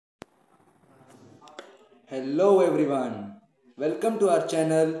Hello everyone, welcome to our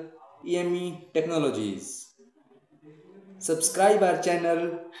channel EME Technologies. Subscribe our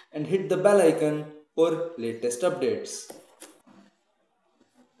channel and hit the bell icon for latest updates.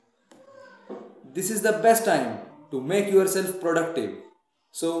 This is the best time to make yourself productive.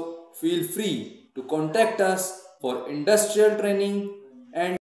 So feel free to contact us for industrial training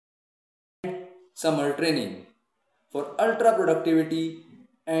and summer training for ultra productivity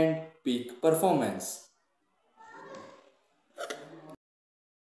and peak performance.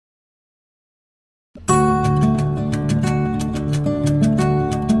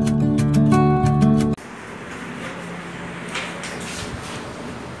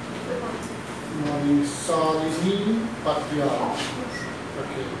 Salini Patya.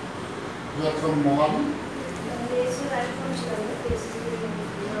 Okay. You are from Mohali? Yes, sir, I'm from Jalandhar, basically.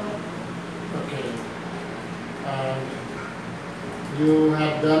 Okay. And you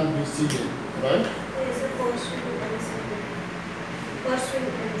have done BCA, right? There is a first week in MSc. First week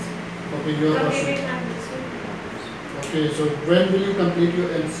in MSc. Okay, you are Completed my MSc. Okay, so when will you complete your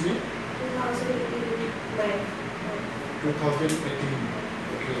MCA? 2018 May. 2018.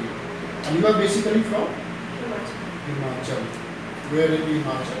 Okay. And you are basically from Himachal. Himachal. Where in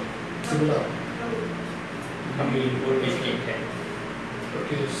Himachal? Similar.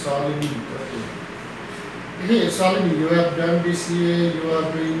 Okay, Salini. Okay. Hey, Salini, you have done BCA, you are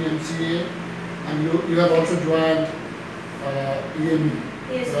doing MCA, and you have also joined EME,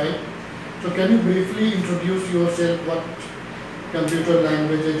 Yes. right? So can you briefly introduce yourself, what computer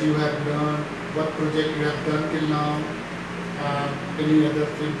languages you have learned, what project you have done till now, and any other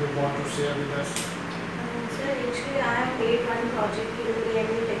thing you want to share with us? Sir, actually, I have made one project in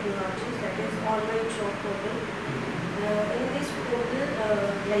EME Technologies, that is online job portal. In this portal,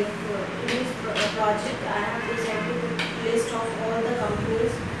 in this project, I have decided a list of all the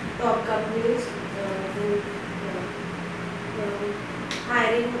companies, top companies who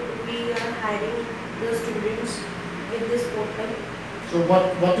we are hiring the students in this portal. So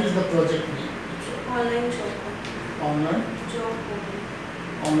what is the project name? Online job portal. Online? Job portal.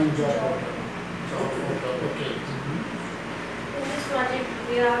 Online job Job portal. Job portal, okay. In this project,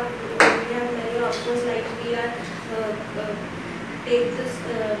 we have many options, like we are take this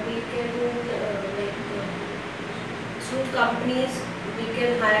we can through companies we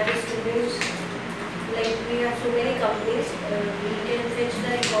can hire the students. Like we have so many companies, we can fetch the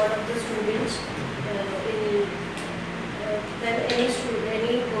record of the students. Then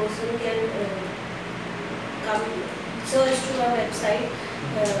any person can come search to our website,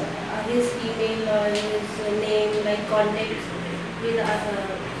 his email or his name, like contact with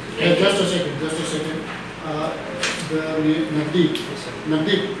Yeah, just a second.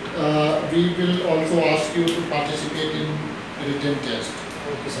 Navdeep, we will also ask you to participate in written test.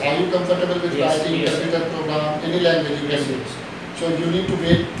 Okay, Are you comfortable with Yes, writing yes. computer program, any language you can use? So you need to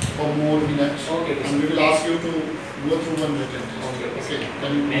wait for more minutes, Okay, and we will ask you to go through one written test. Okay.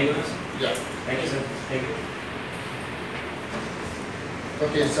 Can you? May I go? Yeah. Thank you, sir. Thank you.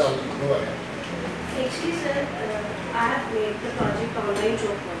 Okay, Sal, go ahead. Actually, sir, I have made the project online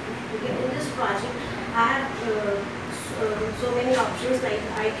job portal. Okay, in this project, I have so many options, like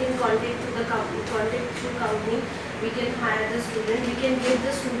I can contact through company, we can hire the student, we can give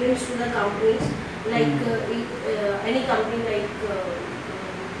the students to the companies, like any company like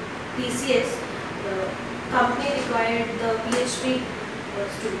TCS, company required the PHP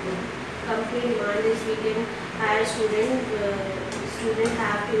student. Company demand is we can hire student, student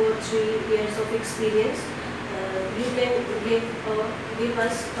have 2 or 3 years of experience. You can give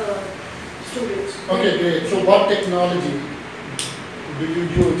us students. Okay, great. So what technology do you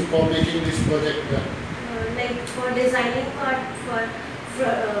use for making this project done? Like for designing part, for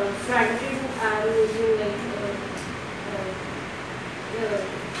front end, I'm using like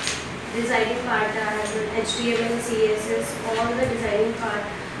designing part. I have HTML, CSS, all the designing part.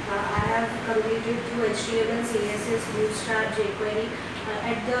 I have completed through HTML, CSS, Bootstrap, jQuery.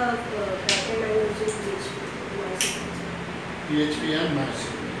 At the backend, I'm using PHP. PHP and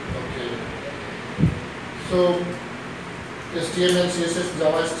MySQL. Okay. So HTML, CSS,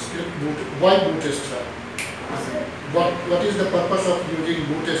 JavaScript, why Bootstrap? What is the purpose of using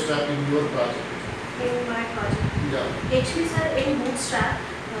Bootstrap in your project? In my project. Yeah. Actually, sir, in Bootstrap,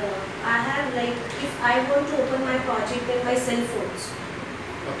 I have like, if I want to open my project in my cell phones,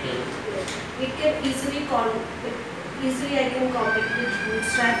 Okay. it can easily I can contact with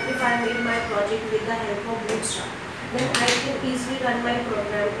Bootstrap. If I made my project with the help of Bootstrap, then I can easily run my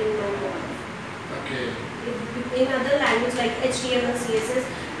program in my mobile. Okay. In other language like HTML, CSS,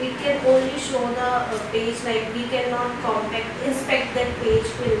 it can only show the page, like we cannot inspect that page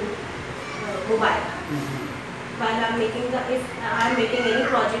in mobile. While I'm making if I'm making any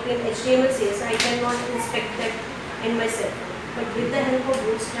project in HTML CSS, I cannot inspect that in myself. But with the help of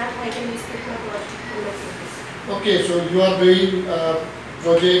Bootstrap, I can inspect my project in my CSS. Okay, so you are doing a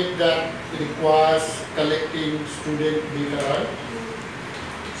project that requires collecting student data, right?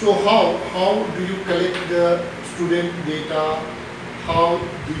 So how do you collect the student data? How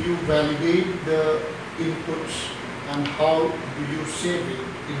do you validate the inputs, and how do you save it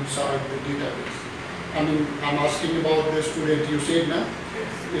inside the database? I mean, I'm asking about the student. You said, na?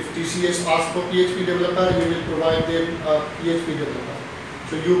 If TCS asks for PHP developer, you will provide them a PHP developer.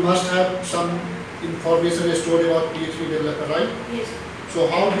 So you must have some information stored about PHP developer, right? Yes. So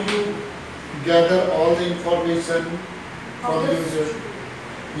how do you gather all the information from the user?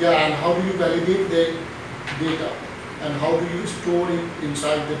 Yeah, and how do you validate the data? And how do you store it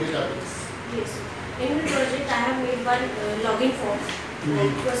inside the database? Yes. In the project, I have made one login form.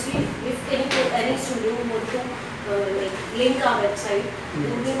 Firstly, if any student want to link our website,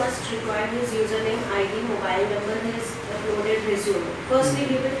 then he must require his username, ID, mobile number, his uploaded resume. Firstly,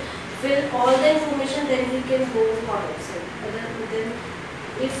 he will fill all the information, then he can go to our website. Then,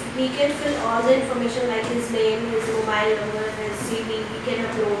 if he can fill all the information like his name, his mobile number, his CV, he can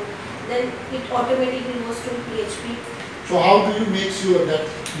upload. Then it automatically goes to PHP. So how do you make sure that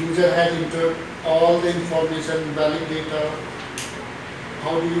user has entered all the information, valid data?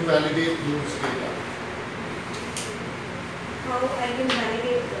 How do you validate those data? How I can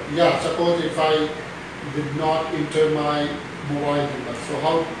validate them? Yeah, suppose if I did not enter my mobile number, so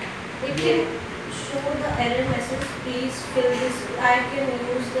how? It can show the error message, please fill this. I can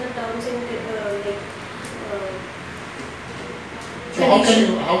use the terms in So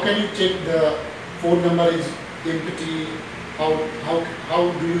how can you check the phone number is empty? How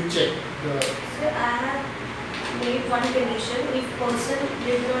do you check the? So I have made one condition. If person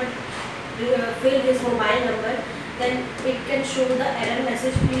did not fill his mobile number, then it can show the error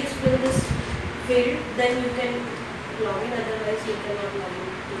message. Please fill this field. Then you can log in. Otherwise, you cannot log in.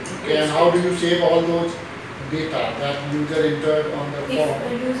 Okay, and how do you save all those data that user entered on the form?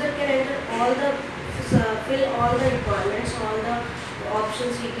 If a user can enter all the fill all the requirements, all the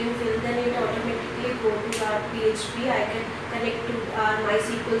options he can fill, then it automatically go to our PHP. I can connect to our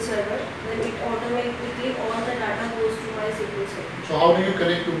MySQL server. Then it automatically all the data goes to MySQL server. So how do you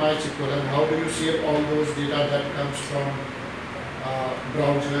connect to MySQL, and how do you save all those data that comes from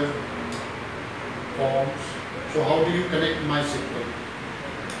browser forms? So how do you connect MySQL?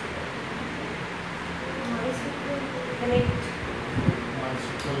 MySQL connect.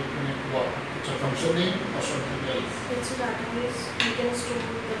 MySQL connect what? It's a function name or something else? It's a database. You can store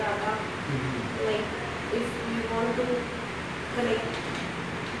the data. Like if you want to connect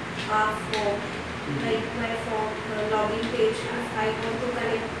our form, like my form login page, if I want to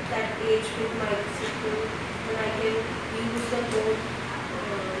connect that page with MySQL, then I can use the code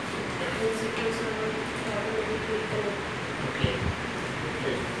in SQL server to automatically connect. Okay.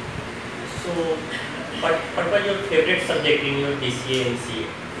 So, what was your favorite subject in your DCA and CA?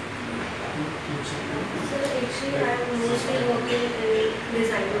 So actually, I'm mostly working in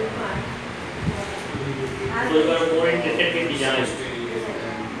designing part. So you are more interested in design.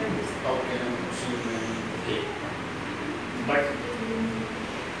 Okay. But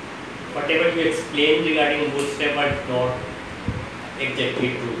whatever you explained regarding Bootstrap are not exactly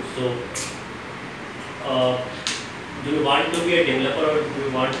true. So, do you want to be a developer or do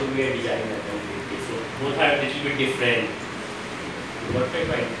you want to be a designer? So both are a little bit different. What I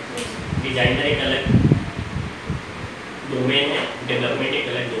find? Designer एक अलग domain है, development एक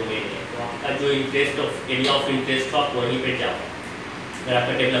अलग domain है। तो आपका जो interest of area of interest हो आप वहीं पे जाओ। अगर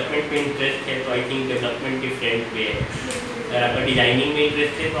आपका डेवलपमेंट में इंटरेस्ट है तो I think development different way है। अगर आपका डिजाइनिंग में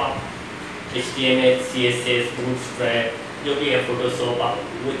इंटरेस्ट है तो आप HTML, CSS, बूटस्ट्रैप जो भी है फोटोशॉप, आप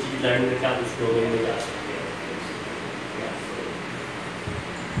वो चीज़ लर्न करके आप उस डोमेन में जा सकते हैं।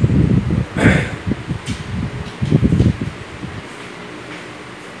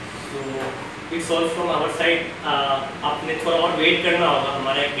 It's all from our side. आपने थोड़ा और वेट करना होगा,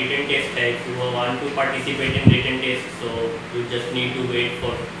 हमारा एक रिटन टेस्ट है। If you want to participate in written test so you just need to wait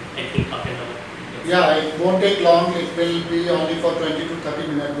for I think half an hour. Yeah, it won't take long. It will be only for 20 to 30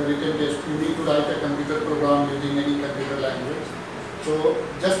 minutes. The written test. You need to write a computer program using any computer language. So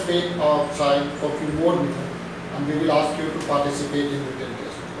just wait outside for a few more minutes, and we will ask you to participate in written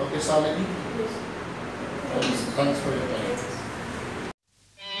test. Okay, Salini? Yes. Thanks for your time.